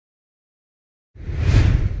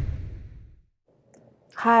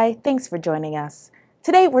Hi, thanks for joining us.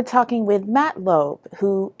 Today we're talking with Matt Loeb,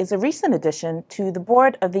 who is a recent addition to the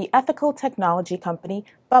board of the ethical technology company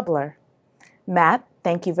Bubblr. Matt,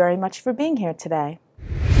 thank you very much for being here today.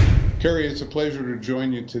 Carrie, it's a pleasure to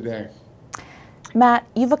join you today. Matt,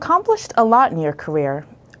 you've accomplished a lot in your career.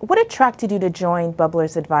 What attracted you to join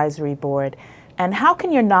Bubblr's advisory board, and how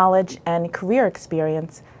can your knowledge and career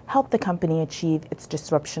experience help the company achieve its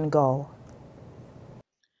disruption goal?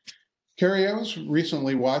 Carrie, I was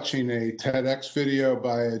recently watching a TEDx video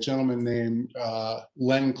by a gentleman named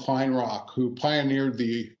Len Kleinrock, who pioneered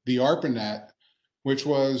the ARPANET, which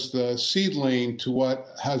was the seedling to what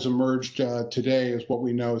has emerged today as what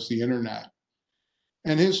we know as the Internet.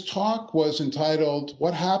 And his talk was entitled,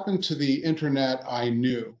 "What Happened to the Internet I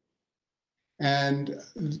Knew?" And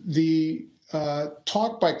the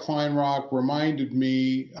talk by Kleinrock reminded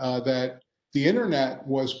me that the internet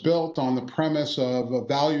was built on the premise of a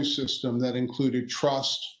value system that included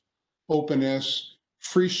trust, openness,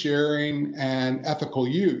 free sharing, and ethical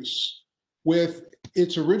use, with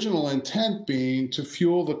its original intent being to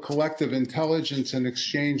fuel the collective intelligence and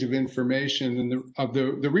exchange of information of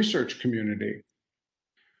the research community.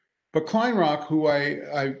 But Kleinrock, who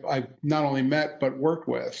I not only met but worked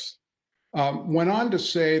with, went on to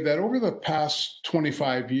say that over the past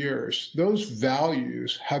 25 years, those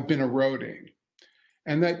values have been eroding,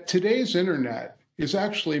 and that today's internet is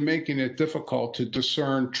actually making it difficult to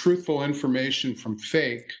discern truthful information from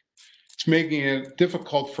fake. It's making it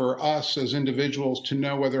difficult for us as individuals to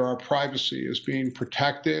know whether our privacy is being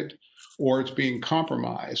protected or it's being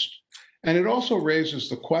compromised. And it also raises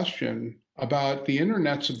the question about the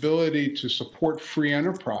internet's ability to support free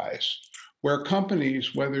enterprise, where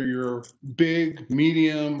companies, whether you're big,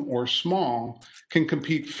 medium, or small, can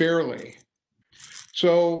compete fairly.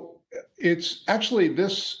 So it's actually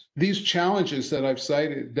these challenges that I've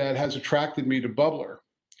cited that has attracted me to Bubblr.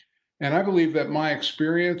 And I believe that my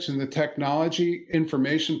experience in the technology,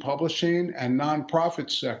 information publishing, and nonprofit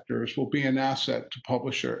sectors will be an asset to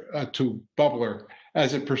Bubblr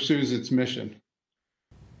as it pursues its mission.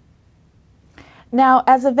 Now,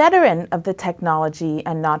 as a veteran of the technology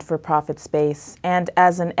and not-for-profit space, and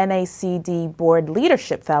as an NACD Board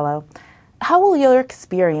Leadership Fellow, how will your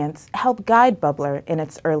experience help guide Bubblr in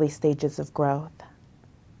its early stages of growth?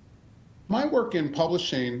 My work in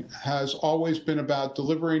publishing has always been about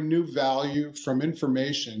delivering new value from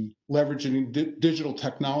information, leveraging digital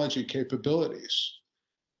technology capabilities.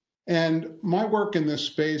 And my work in this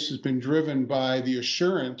space has been driven by the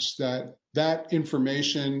assurance that that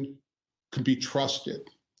information could be trusted.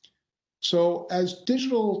 So as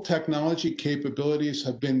digital technology capabilities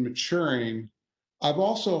have been maturing, I've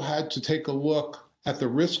also had to take a look at the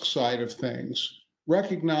risk side of things,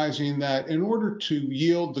 recognizing that in order to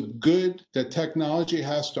yield the good that technology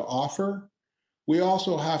has to offer, we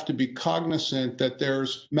also have to be cognizant that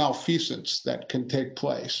there's malfeasance that can take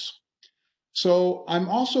place. So I'm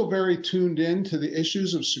also very tuned in to the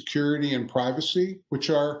issues of security and privacy, which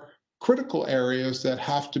are critical areas that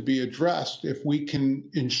have to be addressed if we can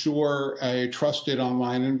ensure a trusted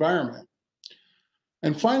online environment.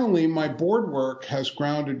 And finally, my board work has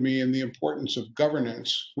grounded me in the importance of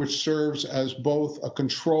governance, which serves as both a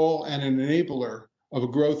control and an enabler of a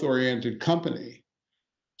growth-oriented company.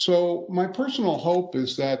 So my personal hope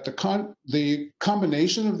is that the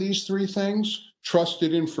combination of these three things,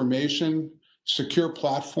 trusted information, secure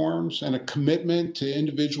platforms, and a commitment to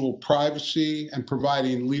individual privacy and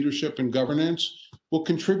providing leadership and governance will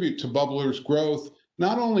contribute to Bubblr's growth,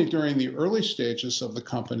 not only during the early stages of the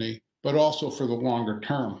company, but also for the longer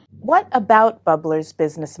term. What about Bubblr's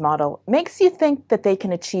business model makes you think that they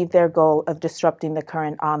can achieve their goal of disrupting the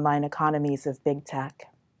current online economies of big tech?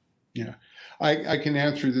 Yeah, I can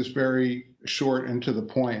answer this very short and to the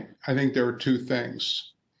point. I think there are two things.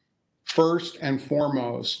 First and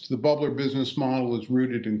foremost, the Bubblr business model is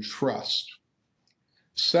rooted in trust.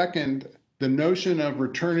 Second, the notion of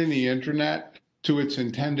returning the internet to its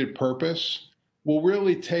intended purpose will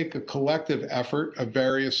really take a collective effort of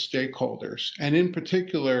various stakeholders, and in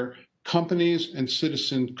particular, companies and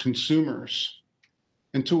citizen consumers.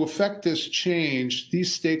 And to effect this change,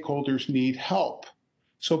 these stakeholders need help.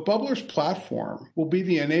 So Bubblr's platform will be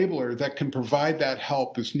the enabler that can provide that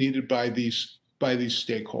help as needed by these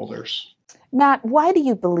stakeholders. Matt, why do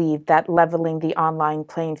you believe that leveling the online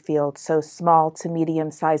playing field so small to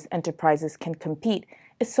medium-sized enterprises can compete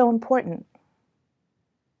is so important?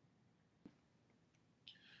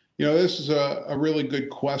 You know, this is a really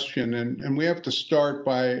good question, and we have to start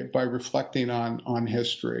by reflecting on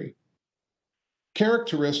history.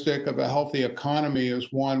 Characteristic of a healthy economy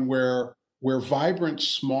is one where where vibrant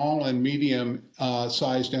small and medium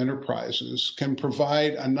sized enterprises can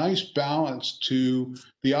provide a nice balance to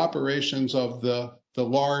the operations of the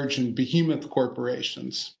large and behemoth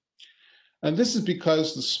corporations. And this is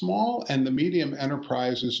because the small and the medium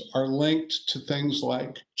enterprises are linked to things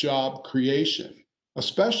like job creation,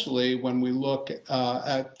 especially when we look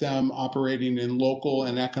at them operating in local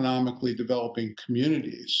and economically developing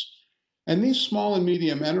communities. And these small and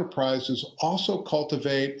medium enterprises also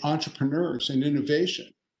cultivate entrepreneurs and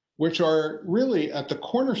innovation, which are really at the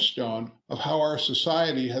cornerstone of how our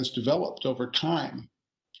society has developed over time.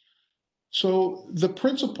 So the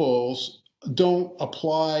principles don't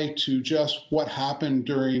apply to just what happened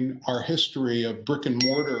during our history of brick and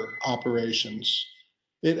mortar operations.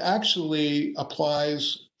 It actually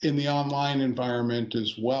applies in the online environment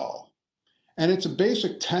as well. And it's a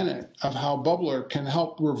basic tenet of how Bubblr can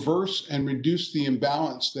help reverse and reduce the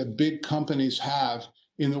imbalance that big companies have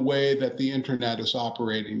in the way that the internet is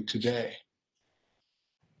operating today.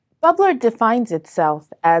 Bubblr defines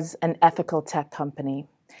itself as an ethical tech company.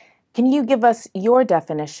 Can you give us your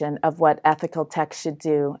definition of what ethical tech should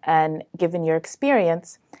do? And given your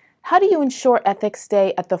experience, how do you ensure ethics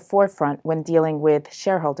stay at the forefront when dealing with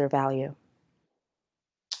shareholder value?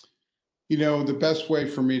 You know, the best way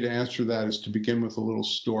for me to answer that is to begin with a little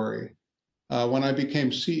story. When I became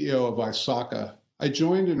CEO of ISACA, I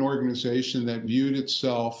joined an organization that viewed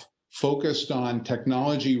itself focused on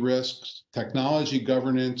technology risks, technology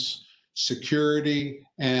governance, security,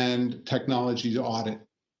 and technology audit.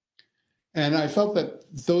 And I felt that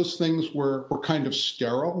those things were kind of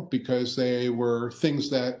sterile because they were things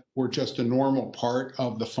that were just a normal part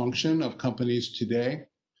of the function of companies today.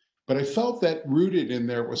 But I felt that rooted in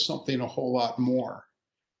there was something a whole lot more.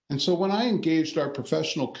 And so when I engaged our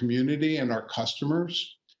professional community and our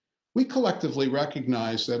customers, we collectively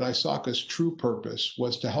recognized that ISACA's true purpose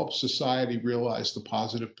was to help society realize the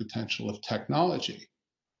positive potential of technology.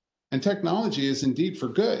 And technology is indeed for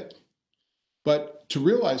good. But to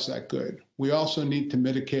realize that good, we also need to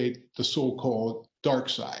mitigate the so-called dark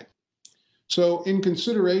side. So in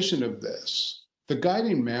consideration of this, the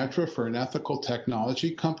guiding mantra for an ethical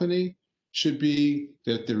technology company should be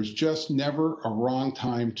that there's just never a wrong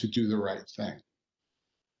time to do the right thing.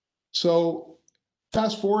 So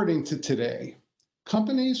fast forwarding to today,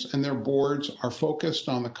 companies and their boards are focused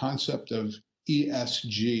on the concept of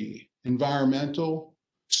ESG, environmental,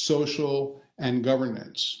 social, and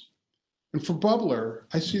governance. And for Bubblr,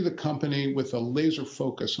 I see the company with a laser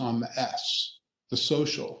focus on the S, the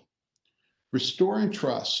social, restoring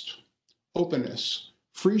trust, openness,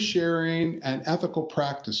 free sharing, and ethical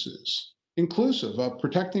practices, inclusive of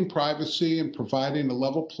protecting privacy and providing a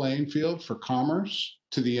level playing field for commerce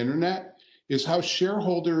to the internet, is how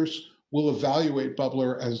shareholders will evaluate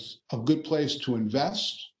Bubblr as a good place to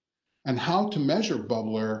invest and how to measure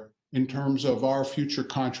Bubblr in terms of our future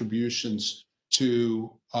contributions to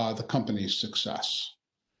the company's success.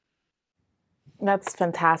 That's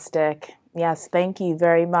fantastic. Yes, thank you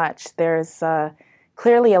very much. There's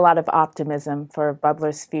clearly a lot of optimism for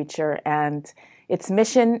Bubblr's future, and its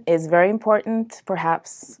mission is very important,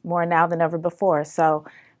 perhaps more now than ever before. So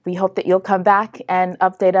we hope that you'll come back and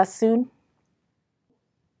update us soon.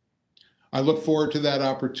 I look forward to that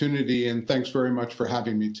opportunity, and thanks very much for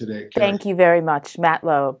having me today, Carrie. Thank you very much, Matt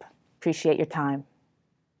Loeb. Appreciate your time.